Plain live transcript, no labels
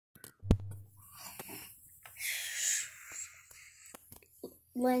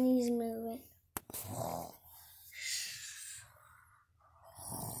when he's moving.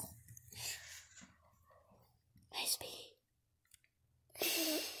 Ice P.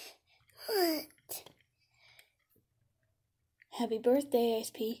 What? Happy birthday, Ice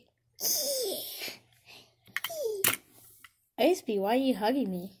P. Ice P, why are you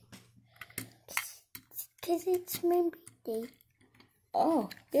hugging me? Because it's my birthday. Oh,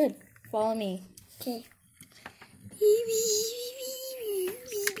 good. Follow me. Okay.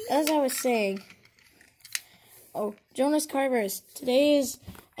 As I was saying, Jonas Carver's. Today is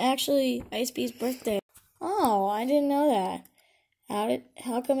actually Ice P's birthday. Oh, I didn't know that.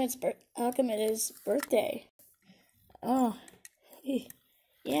 How come it is birthday? Oh,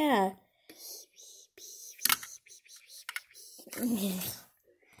 yeah.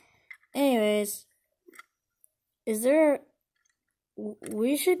 Anyways,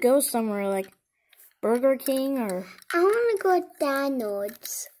 we should go somewhere like Burger King or... I want to go to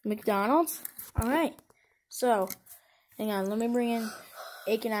McDonald's. McDonald's? Alright. So, hang on, let me bring in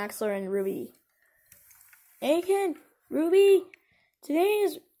Aiken, Axler, and Ruby. Aiken, Ruby, today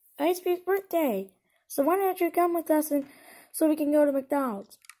is Ice P's birthday. So why don't you come with us so we can go to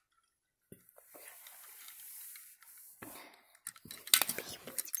McDonald's?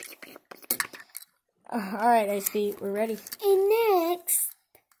 Alright, Ice P, we're ready. And next,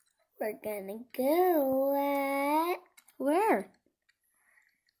 we're gonna go at... Where?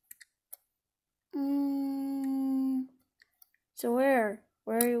 So where?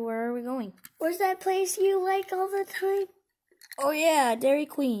 Where are we going? Where's that place you like all the time? Oh yeah, Dairy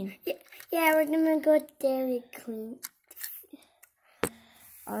Queen. Yeah, we're gonna go to Dairy Queen.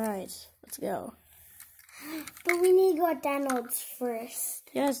 Alright, let's go. But we need to go to McDonald's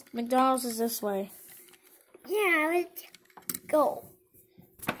first. Yes, McDonald's is this way. Yeah, let's go.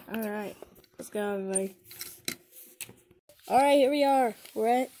 Alright, let's go, everybody. Alright, here we are. We're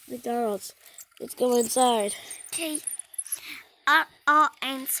at McDonald's. Let's go inside. Okay, I'll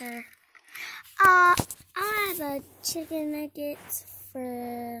answer. I'll have a chicken nuggets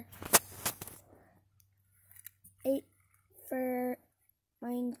for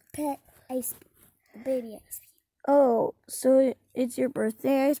my pet Ice P, the baby Ice P. Oh, so it's your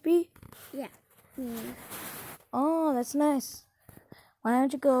birthday, Ice P? Yeah. Oh, that's nice. Why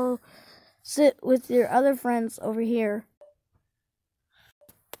don't you go sit with your other friends over here?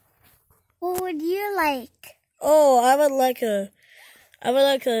 What would you like? Oh, I would like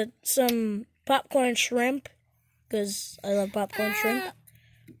some popcorn shrimp, because I love popcorn shrimp.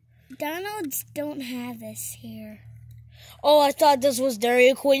 McDonald's don't have this here. Oh, I thought this was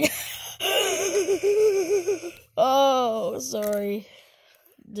Dairy Queen. Oh, sorry.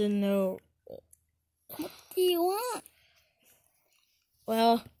 Didn't know. What do you want?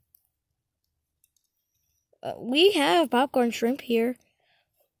 Well, we have popcorn shrimp here.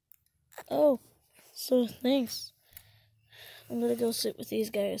 Oh, so thanks. I'm gonna go sit with these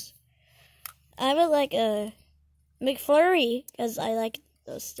guys. I would like a McFlurry, because I like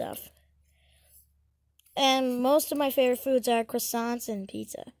those stuff. And most of my favorite foods are croissants and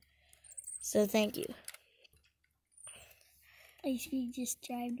pizza. So thank you. Ice P just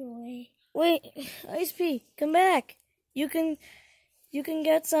drive away. Wait, Ice P, come back. You can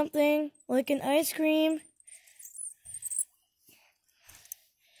get something like an ice cream.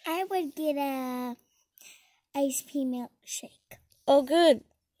 I would get a Ice P milkshake. Oh, good.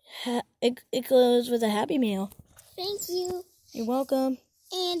 It goes with a Happy Meal. Thank you. You're welcome.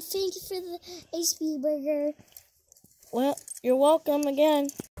 And thank you for the Ice P burger. Well, you're welcome again.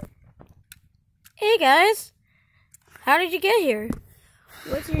 Hey guys, how did you get here?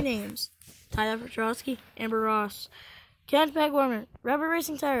 What's your names? Tyler Petrosky, Amber Ross, Kent Pegwarmer, Rubber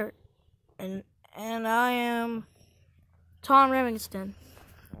Racing Tire, and I am Tom Remington.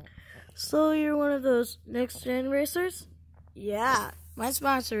 So you're one of those next-gen racers? Yeah. My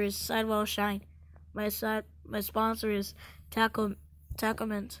sponsor is Sidewall Shine. My sponsor is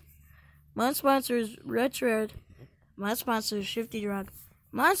Tacklement. My sponsor is Rich Red. My sponsor is Shifty Drug.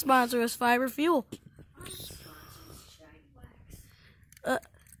 My sponsor is Fiber Fuel.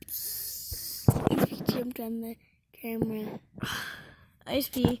 He jumped on the camera. Ice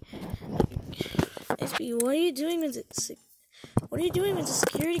P, what are you doing with it? What are you doing with the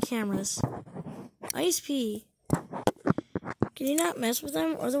security cameras? Ice P, can you not mess with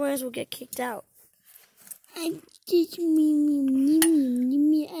them? Otherwise we'll get kicked out. I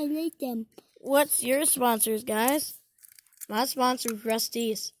like them. What's your sponsors, guys? My sponsor is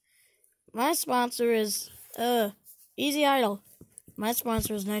Rusty's. My sponsor is, Easy Idol. My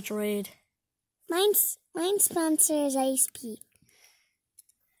sponsor is Nitro Aid. My sponsor is Ice P.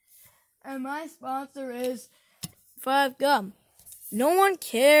 And my sponsor is 5 Gum. No one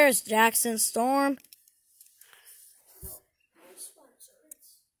cares, Jackson Storm.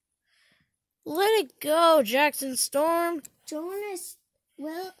 Let it go, Jackson Storm. Jonas,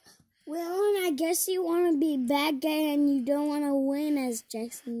 well, and I guess you want to be bad guy and you don't want to win as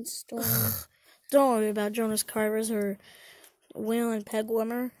Jackson Storm. Don't worry about Jonas Carver's or whale and peg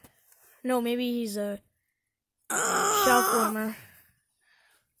warmer. No, maybe he's a shelf warmer.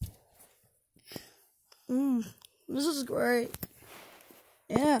 This is great.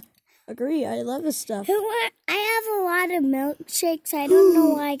 Yeah, agree. I love this stuff. I have a lot of milkshakes. I don't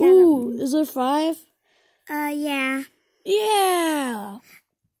know why I got Ooh, is there 5? Yeah. Yeah.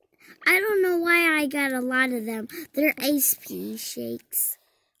 I don't know why I got a lot of them. They're ice pea shakes.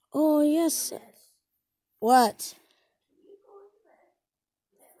 Oh, yes. What?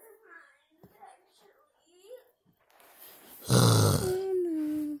 Oh,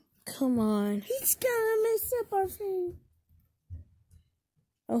 no. Come on. He's gonna mess up our food.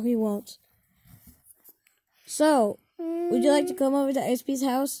 Oh, he won't. So, would you like to come over to Ice Pea's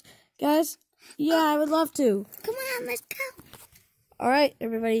house, guys? Yeah, I would love to. Come on, let's go. All right,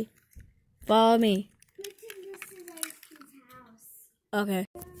 everybody. Follow me. This is Ice Pea's house. Okay.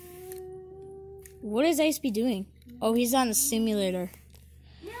 What is Ice Pea doing? Oh, he's on the simulator.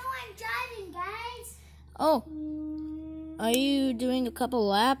 No, I'm driving, guys. Oh. Are you doing a couple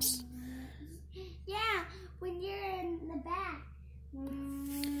laps? Yeah, when you're in the back.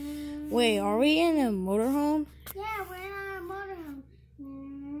 Wait, are we in a motorhome? Yeah, we're in our motorhome.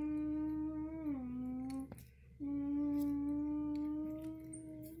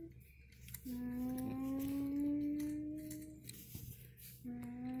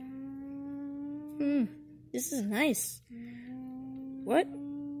 This is nice. What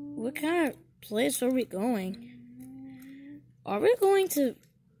kind of place are we going? Are we going to,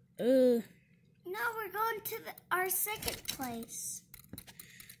 No, we're going to our second place.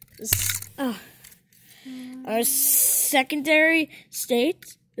 Our secondary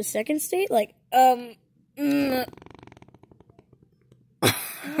state? The second state? Like, We're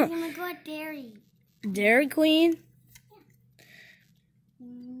gonna go at Dairy. Dairy Queen?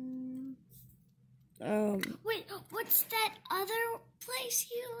 Wait, what's that other place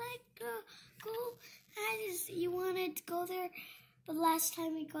you go? You wanted to go there, but last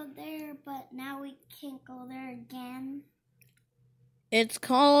time we got there, but now we can't go there again. It's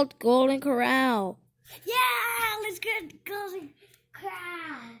called Golden Corral. Yeah, let's go to Golden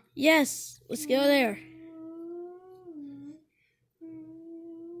Corral. Yes, let's go there.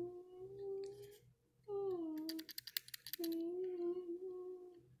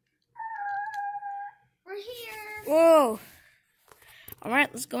 We're here. Whoa. All right,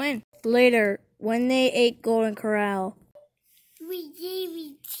 let's go in. Later, when they ate Golden Corral. We gave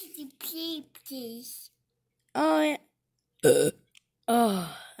it to the play place. Oh, yeah.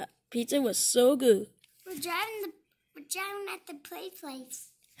 Oh, that pizza was so good. We're driving at the play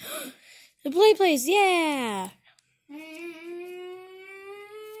place. The play place, yeah.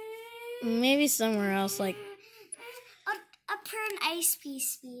 Maybe somewhere else, like. Up here in Ice Pea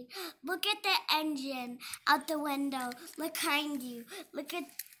speed. Look at the engine out the window. Look behind you. Look at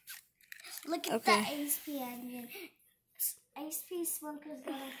the Ice Pea engine. Ice Pea smoke is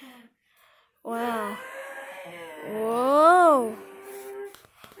gonna come. Wow. Whoa.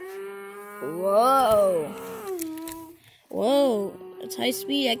 Whoa. Whoa. It's high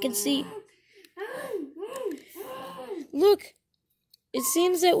speed, I can see. Look. It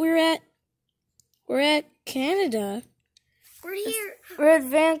seems that we're at Canada. We're here. We're at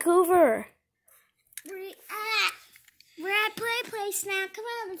Vancouver. We're at Play Place now. Come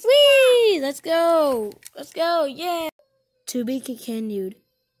on, let's Whee! Let's go. Let's go. Yeah. To be continued.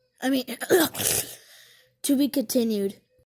 To be continued.